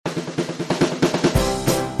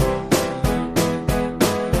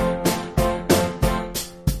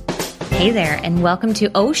Hey there, and welcome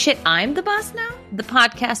to Oh Shit, I'm the Boss Now, the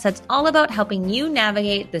podcast that's all about helping you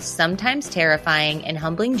navigate the sometimes terrifying and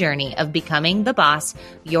humbling journey of becoming the boss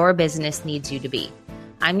your business needs you to be.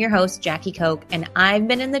 I'm your host, Jackie Koch, and I've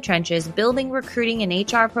been in the trenches building recruiting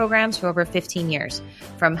and HR programs for over 15 years.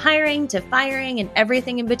 From hiring to firing and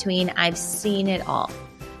everything in between, I've seen it all.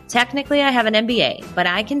 Technically, I have an MBA, but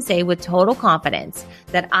I can say with total confidence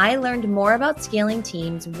that I learned more about scaling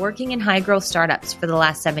teams working in high-growth startups for the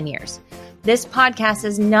last 7 years. This podcast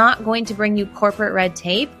is not going to bring you corporate red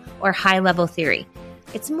tape or high-level theory.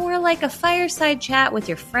 It's more like a fireside chat with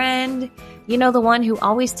your friend, you know, the one who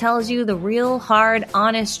always tells you the real, hard,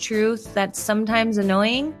 honest truth that's sometimes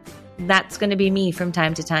annoying. That's going to be me from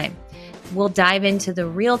time to time. We'll dive into the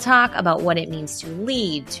real talk about what it means to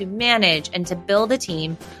lead, to manage, and to build a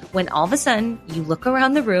team when all of a sudden you look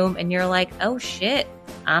around the room and you're like, oh shit,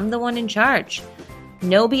 I'm the one in charge.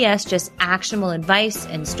 No BS, just actionable advice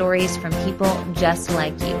and stories from people just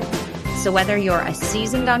like you. So whether you're a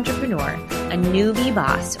seasoned entrepreneur, a newbie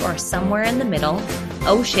boss, or somewhere in the middle,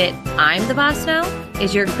 Oh Shit, I'm the Boss Now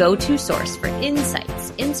is your go-to source for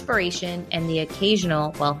insights, inspiration, and the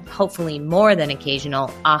occasional, well, hopefully more than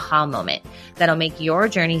occasional, aha moment that'll make your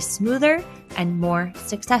journey smoother and more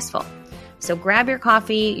successful. So grab your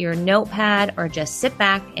coffee, your notepad, or just sit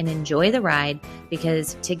back and enjoy the ride,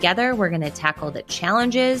 because together we're going to tackle the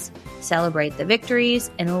challenges, celebrate the victories,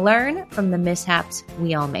 and learn from the mishaps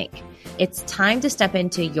we all make. It's time to step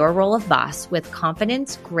into your role of boss with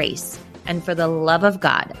confidence, grace, and for the love of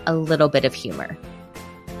God, a little bit of humor.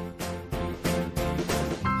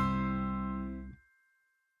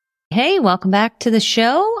 Hey, welcome back to the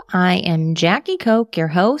show. I am Jackie Koch, your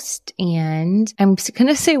host, and I'm going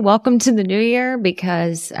to say welcome to the new year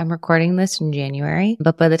because I'm recording this in January,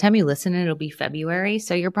 but by the time you listen, it'll be February.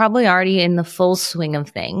 So you're probably already in the full swing of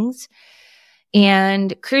things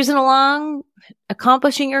and cruising along,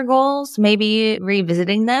 accomplishing your goals, maybe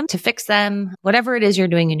revisiting them to fix them, whatever it is you're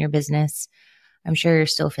doing in your business. I'm sure you're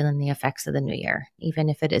still feeling the effects of the new year, even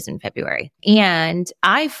if it is in February. And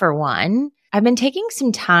I, for one, I've been taking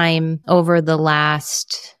some time over the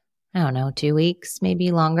last, 2 weeks,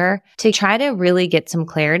 maybe longer, to try to really get some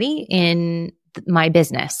clarity in my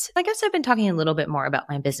business. I guess I've been talking a little bit more about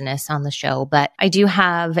my business on the show, but I do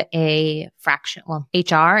have a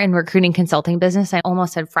HR and recruiting consulting business. I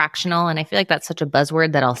almost said fractional, and I feel like that's such a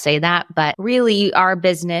buzzword that I'll say that, but really our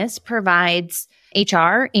business provides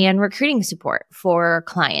HR and recruiting support for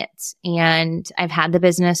clients. And I've had the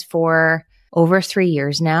business for over 3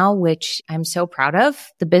 years now, which I'm so proud of.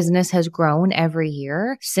 The business has grown every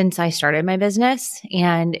year since I started my business,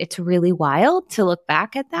 and it's really wild to look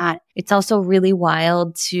back at that. It's also really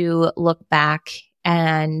wild to look back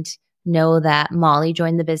and know that Molly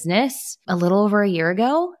joined the business a little over a year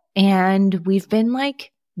ago, and we've been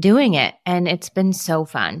doing it, and it's been so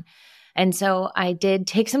fun. And so I did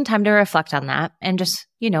take some time to reflect on that and just,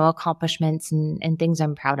 accomplishments and things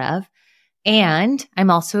I'm proud of. And I'm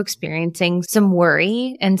also experiencing some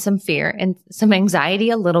worry and some fear and some anxiety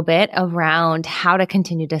a little bit around how to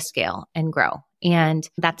continue to scale and grow. And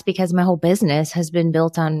that's because my whole business has been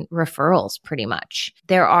built on referrals pretty much.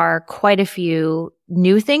 There are quite a few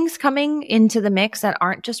new things coming into the mix that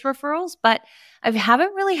aren't just referrals, but I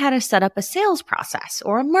haven't really had to set up a sales process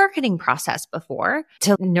or a marketing process before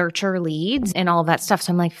to nurture leads and all of that stuff.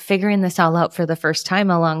 So I'm figuring this all out for the first time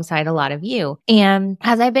alongside a lot of you. And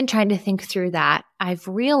as I've been trying to think through that, I've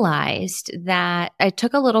realized that I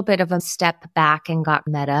took a little bit of a step back and got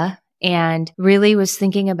meta and really was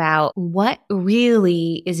thinking about what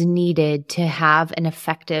really is needed to have an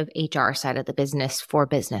effective HR side of the business for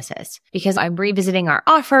businesses. Because I'm revisiting our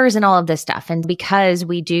offers and all of this stuff. And because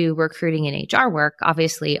we do recruiting and HR work,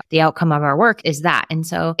 obviously the outcome of our work is that. And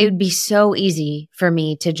so it would be so easy for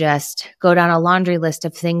me to just go down a laundry list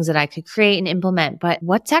of things that I could create and implement. But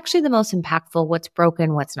what's actually the most impactful? What's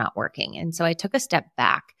broken? What's not working? And so I took a step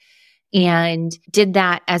back and did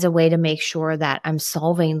that as a way to make sure that I'm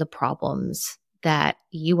solving the problems that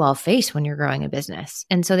you all face when you're growing a business.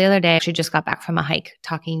 And so the other day, I actually just got back from a hike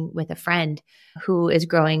talking with a friend who is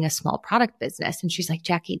growing a small product business. And she's like,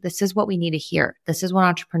 Jackie, this is what we need to hear. This is what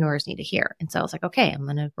entrepreneurs need to hear. And so I was like, okay, I'm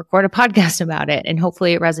going to record a podcast about it. And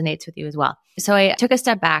hopefully it resonates with you as well. So I took a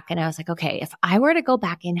step back and I was like, okay, if I were to go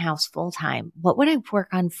back in-house full time, what would I work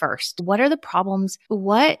on first? What are the problems?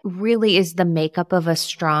 What really is the makeup of a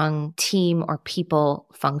strong team or people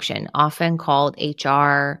function, often called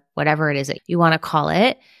HR, whatever it is that you want to call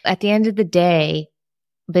it? At the end of the day,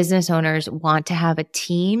 business owners want to have a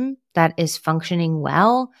team that is functioning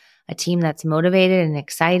well, a team that's motivated and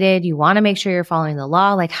excited. You want to make sure you're following the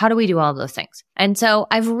law. Like, how do we do all of those things? And so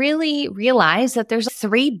I've really realized that there's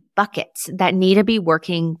 3 buckets that need to be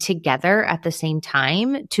working together at the same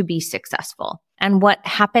time to be successful. And what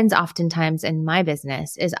happens oftentimes in my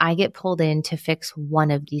business is I get pulled in to fix one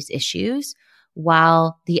of these issues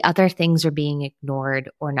while the other things are being ignored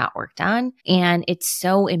or not worked on. And it's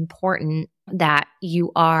so important that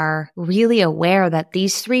you are really aware that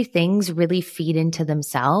these 3 things really feed into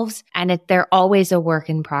themselves, and they're always a work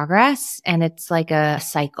in progress, and it's like a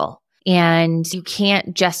cycle. And you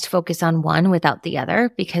can't just focus on one without the other,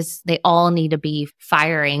 because they all need to be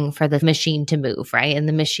firing for the machine to move, right? And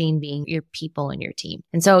the machine being your people and your team.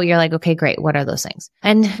 And so you're like, okay, great. What are those things?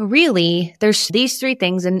 And really, there's these 3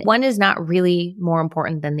 things, and one is not really more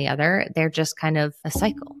important than the other. They're just kind of a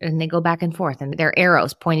cycle, and they go back and forth, and they're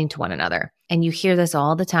arrows pointing to one another. And you hear this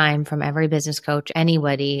all the time from every business coach.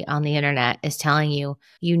 Anybody on the internet is telling you,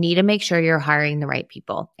 you need to make sure you're hiring the right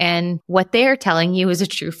people. And what they are telling you is a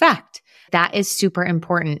true fact. That is super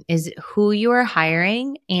important, is who you are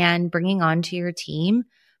hiring and bringing onto your team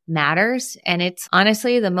matters. And it's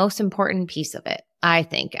honestly the most important piece of it, I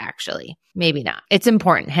think, actually. Maybe not. It's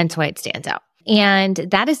important, hence why it stands out. And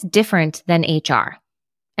that is different than HR.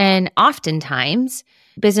 And oftentimes,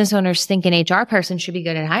 business owners think an HR person should be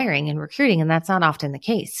good at hiring and recruiting, and that's not often the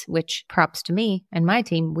case, which props to me and my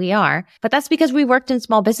team, we are. But that's because we worked in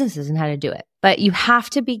small businesses and how to do it. But you have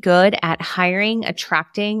to be good at hiring,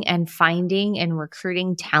 attracting, and finding and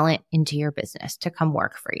recruiting talent into your business to come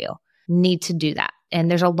work for you. Need to do that. And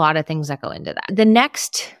there's a lot of things that go into that. The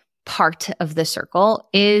next part of the circle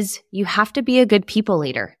is you have to be a good people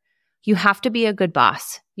leader. You have to be a good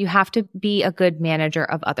boss. You have to be a good manager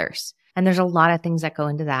of others. And there's a lot of things that go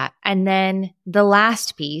into that. And then the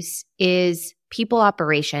last piece is people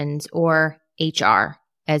operations, or HR,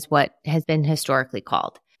 as what has been historically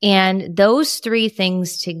called. And those 3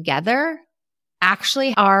 things together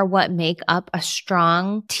actually are what make up a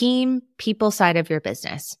strong team people side of your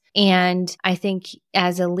business. And I think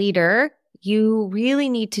as a leader, you really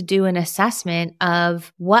need to do an assessment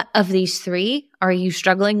of what of these 3 are you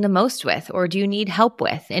struggling the most with, or do you need help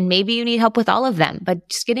with? And maybe you need help with all of them, but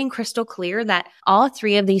just getting crystal clear that all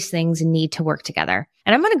 3 of these things need to work together.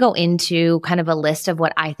 And I'm going to go into kind of a list of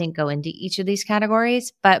what I think go into each of these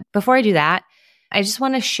categories. But before I do that, I just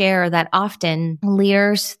want to share that often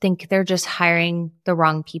leaders think they're just hiring the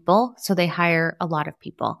wrong people, so they hire a lot of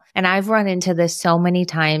people. And I've run into this so many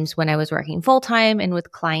times when I was working full-time and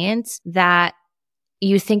with clients, that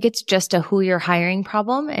you think it's just a who you're hiring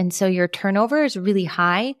problem. And so your turnover is really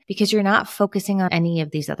high because you're not focusing on any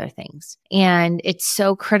of these other things. And it's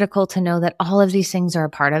so critical to know that all of these things are a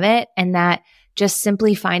part of it, and that just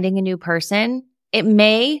simply finding a new person, it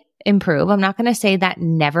may improve. I'm not going to say that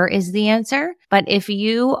never is the answer, but if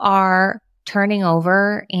you are turning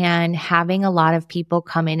over and having a lot of people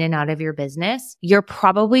come in and out of your business, you're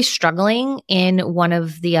probably struggling in one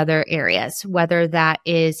of the other areas, whether that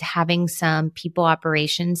is having some people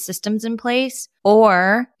operations systems in place,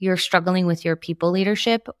 or you're struggling with your people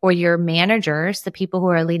leadership, or your managers, the people who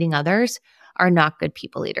are leading others, are not good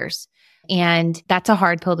people leaders. And that's a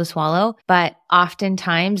hard pill to swallow, but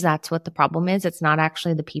oftentimes that's what the problem is. It's not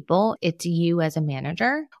actually the people, it's you as a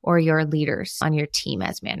manager or your leaders on your team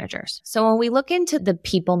as managers. So when we look into the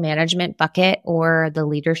people management bucket or the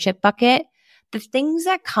leadership bucket, the things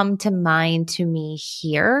that come to mind to me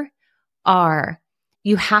here are: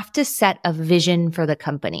 you have to set a vision for the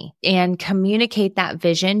company and communicate that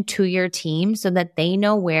vision to your team so that they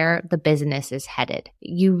know where the business is headed.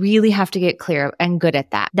 You really have to get clear and good at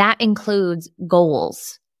that. That includes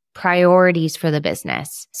goals, priorities for the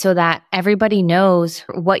business, so that everybody knows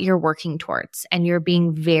what you're working towards and you're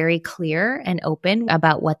being very clear and open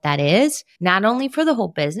about what that is, not only for the whole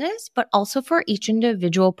business, but also for each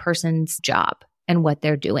individual person's job and what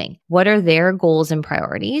they're doing. What are their goals and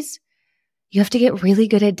priorities? You have to get really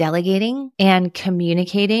good at delegating and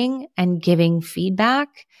communicating and giving feedback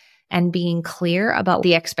and being clear about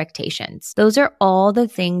the expectations. Those are all the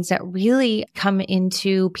things that really come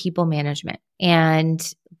into people management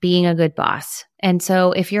and being a good boss. And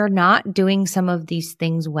so if you're not doing some of these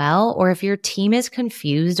things well, or if your team is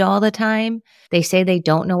confused all the time, they say they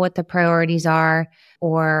don't know what the priorities are,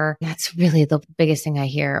 or that's really the biggest thing I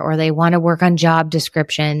hear, or they want to work on job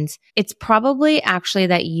descriptions, it's probably actually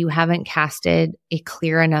that you haven't casted a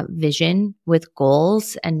clear enough vision with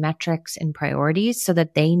goals and metrics and priorities so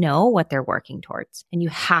that they know what they're working towards. And you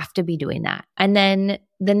have to be doing that. And then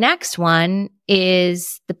the next one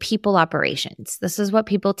is the people operations. This is what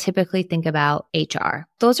people typically think about HR.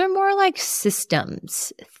 Those are more like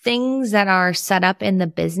systems, things that are set up in the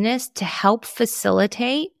business to help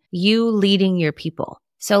facilitate you leading your people.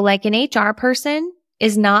 So like an HR person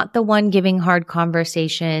is not the one giving hard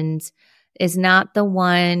conversations, is not the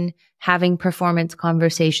one having performance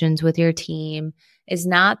conversations with your team, is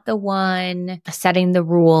not the one setting the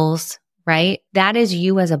rules, right? That is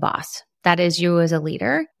you as a boss. That is you as a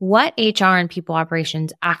leader. What HR and people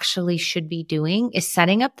operations actually should be doing is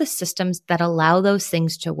setting up the systems that allow those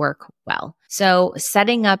things to work well. So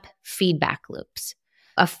setting up feedback loops.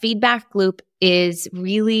 A feedback loop is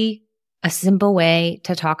really a simple way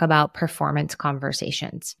to talk about performance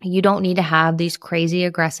conversations. You don't need to have these crazy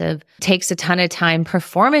aggressive, takes a ton of time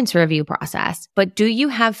performance review process, but do you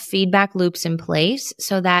have feedback loops in place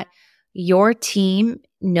so that your team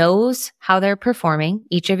knows how they're performing,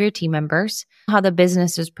 each of your team members, how the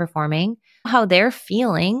business is performing, how they're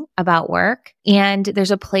feeling about work, and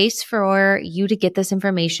there's a place for you to get this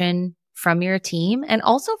information from your team and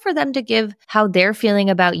also for them to give how they're feeling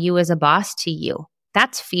about you as a boss to you.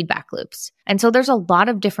 That's feedback loops. And so there's a lot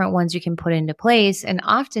of different ones you can put into place. And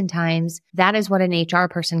oftentimes that is what an HR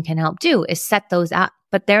person can help do is set those up,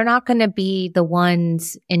 but they're not going to be the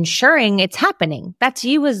ones ensuring it's happening. That's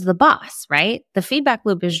you as the boss, right? The feedback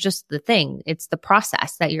loop is just the thing. It's the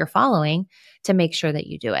process that you're following to make sure that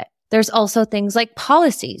you do it. There's also things like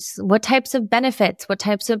policies. What types of benefits? What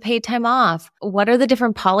types of paid time off? What are the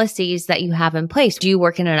different policies that you have in place? Do you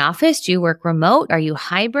work in an office? Do you work remote? Are you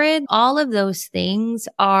hybrid? All of those things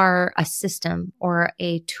are a system or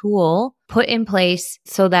a tool put in place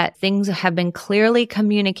so that things have been clearly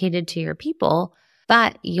communicated to your people,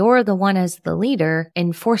 but you're the one as the leader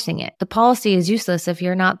enforcing it. The policy is useless if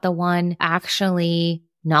you're not the one actually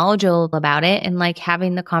knowledgeable about it and like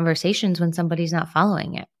having the conversations when somebody's not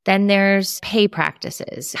following it. Then there's pay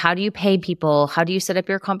practices. How do you pay people? How do you set up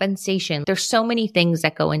your compensation? There's so many things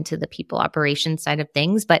that go into the people operations side of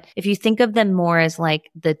things. But if you think of them more as like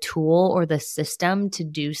the tool or the system to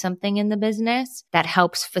do something in the business that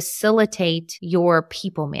helps facilitate your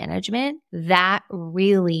people management, that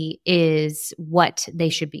really is what they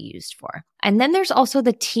should be used for. And then there's also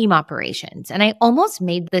the team operations. And I almost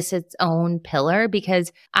made this its own pillar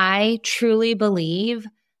because I truly believe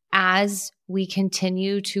as we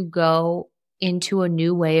continue to go into a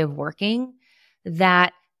new way of working,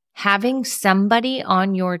 that having somebody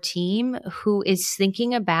on your team who is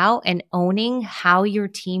thinking about and owning how your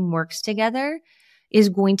team works together is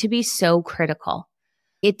going to be so critical.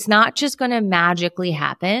 It's not just going to magically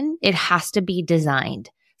happen. It has to be designed.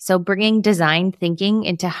 So bringing design thinking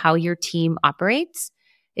into how your team operates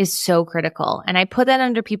is so critical. And I put that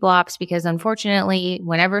under people ops because unfortunately,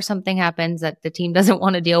 whenever something happens that the team doesn't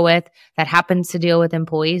want to deal with, that happens to deal with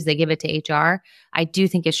employees, they give it to HR. I do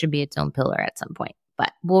think it should be its own pillar at some point,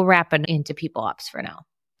 but we'll wrap it into people ops for now.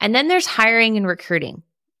 And then there's hiring and recruiting.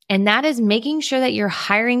 And that is making sure that you're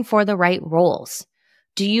hiring for the right roles.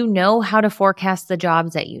 Do you know how to forecast the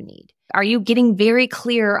jobs that you need? Are you getting very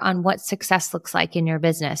clear on what success looks like in your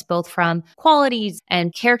business, both from qualities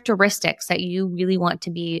and characteristics that you really want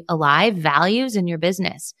to be alive, values in your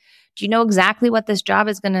business? Do you know exactly what this job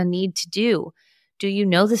is going to need to do? Do you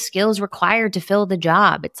know the skills required to fill the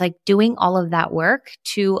job? It's like doing all of that work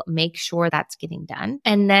to make sure that's getting done.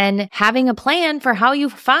 And then having a plan for how you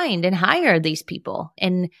find and hire these people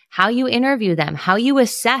and how you interview them, how you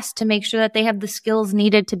assess to make sure that they have the skills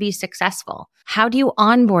needed to be successful. How do you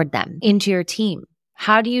onboard them into your team?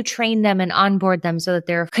 How do you train them and onboard them so that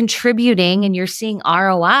they're contributing and you're seeing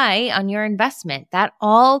ROI on your investment? That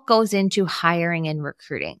all goes into hiring and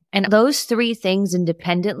recruiting. And those three things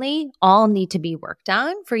independently all need to be worked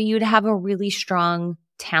on for you to have a really strong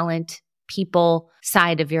talent people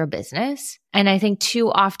side of your business. And I think too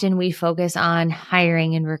often we focus on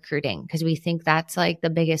hiring and recruiting because we think that's like the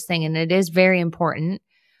biggest thing. And it is very important.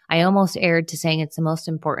 I almost erred to saying it's the most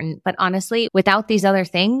important, but honestly, without these other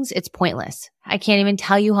things, it's pointless. I can't even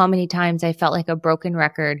tell you how many times I felt like a broken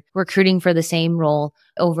record recruiting for the same role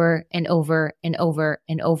over and over and over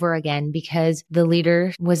and over again because the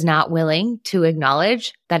leader was not willing to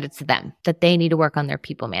acknowledge that it's them, that they need to work on their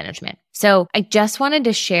people management. So I just wanted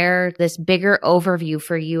to share this bigger overview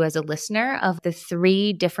for you as a listener of the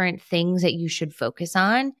three different things that you should focus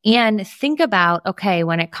on and think about, okay,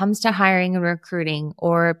 when it comes to hiring and recruiting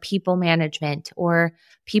or people management or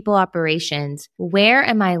people operations, where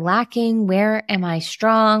am I lacking? Where am I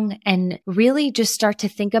strong? And really just start to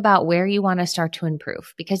think about where you want to start to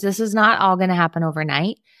improve because this is not all going to happen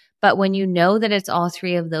overnight. But when you know that it's all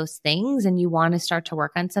three of those things and you want to start to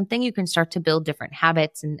work on something, you can start to build different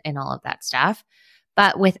habits and all of that stuff.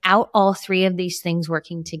 But without all three of these things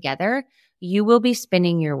working together, you will be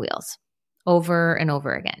spinning your wheels over and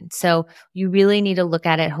over again. So you really need to look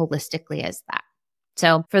at it holistically as that.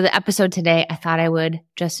 So for the episode today, I thought I would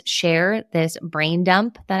just share this brain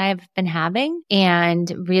dump that I've been having,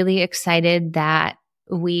 and really excited that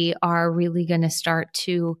we are really going to start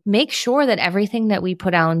to make sure that everything that we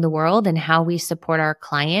put out in the world and how we support our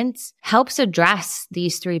clients helps address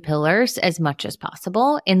these 3 pillars as much as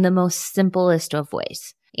possible in the most simplest of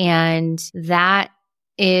ways. And that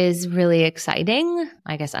is really exciting.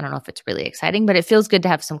 I guess I don't know if it's really exciting, but it feels good to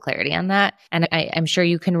have some clarity on that. And I'm sure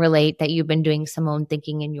you can relate that you've been doing some own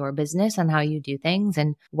thinking in your business on how you do things.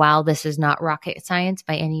 And while this is not rocket science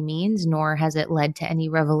by any means, nor has it led to any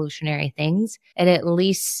revolutionary things, it at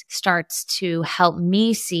least starts to help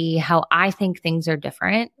me see how I think things are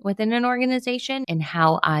different within an organization and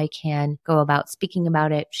how I can go about speaking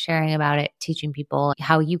about it, sharing about it, teaching people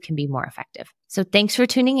how you can be more effective. So thanks for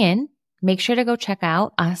tuning in. Make sure to go check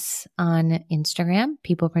out us on Instagram,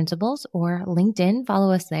 People Principles, or LinkedIn.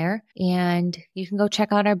 Follow us there. And you can go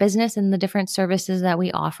check out our business and the different services that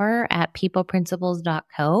we offer at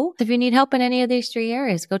peopleprinciples.co. If you need help in any of these 3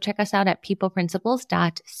 areas, go check us out at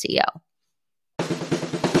peopleprinciples.co.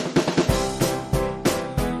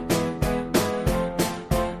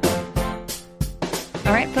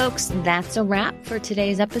 All right, folks, that's a wrap for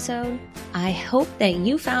today's episode. I hope that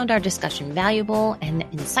you found our discussion valuable and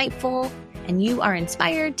insightful, and you are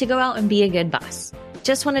inspired to go out and be a good boss.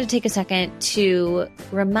 Just wanted to take a second to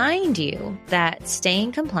remind you that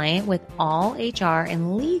staying compliant with all HR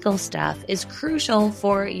and legal stuff is crucial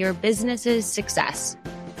for your business's success.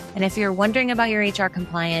 And if you're wondering about your HR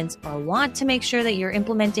compliance or want to make sure that you're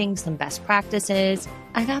implementing some best practices,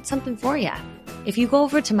 I got something for you. If you go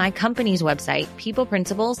over to my company's website,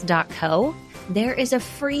 peopleprinciples.co, there is a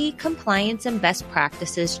free compliance and best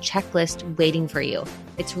practices checklist waiting for you.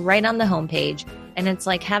 It's right on the homepage, and it's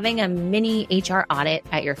like having a mini HR audit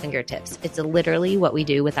at your fingertips. It's literally what we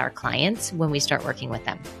do with our clients when we start working with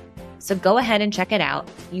them. So go ahead and check it out.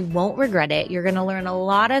 You won't regret it. You're going to learn a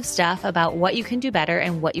lot of stuff about what you can do better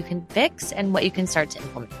and what you can fix and what you can start to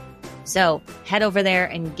implement. So head over there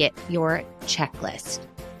and get your checklist.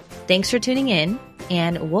 Thanks for tuning in,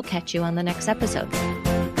 and we'll catch you on the next episode.